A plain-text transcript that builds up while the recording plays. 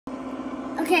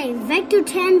Okay, Vector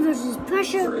 10 versus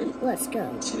Pressure. 3, Let's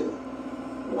go. 2,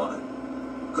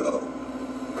 1, go.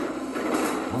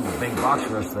 Ooh, a big box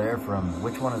rush there from,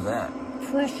 which one is that?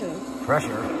 Pressure.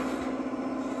 Pressure.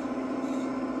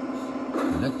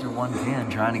 Vector 110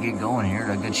 trying to get going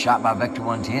here. A good shot by Vector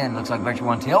 110. Looks like Vector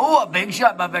 110. Oh, a big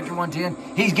shot by Vector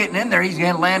 110. He's getting in there. He's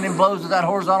getting landing blows with that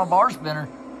horizontal bar spinner.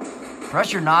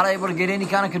 Pressure not able to get any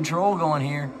kind of control going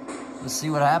here. Let's see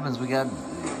what happens.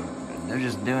 They're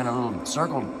just doing a little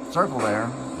circle there,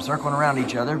 circling around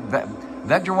each other.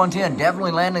 Vector 110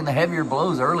 definitely landing the heavier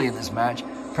blows early in this match.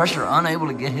 Pressure unable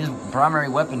to get his primary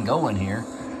weapon going here.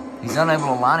 He's unable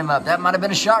to line him up. That might have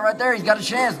been a shot right there. He's got a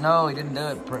chance. No, he didn't do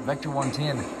it. Vector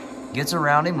 110 gets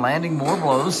around him, landing more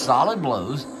blows, solid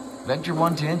blows. Vector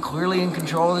 110 clearly in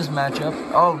control of this matchup.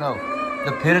 Oh, no.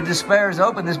 The pit of despair is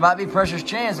open. This might be Pressure's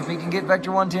chance if he can get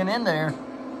Vector 110 in there.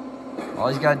 All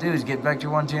he's got to do is get Vector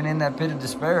 110 in that pit of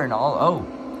despair, and all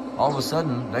of a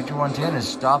sudden, Vector 110 has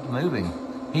stopped moving.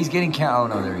 He's getting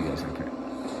count. Oh, no, there he goes. Okay.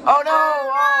 Oh, no!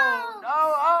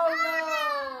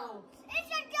 It's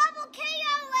a double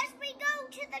KO as we go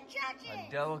to the judges.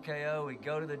 A double KO. We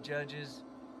go to the judges.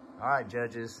 All right,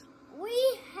 judges.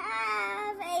 We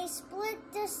have a split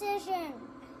decision.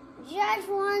 Judge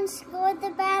 1 scored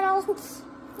the battle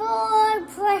for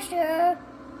Pressure.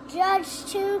 Judge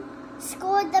 2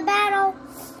 scored the battle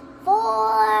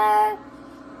for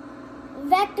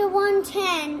Vector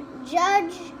 110.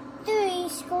 Judge 3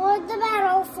 scored the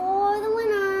battle for the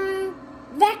winner,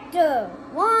 Vector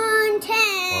 110.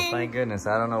 Well, thank goodness.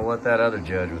 I don't know what that other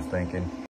judge was thinking.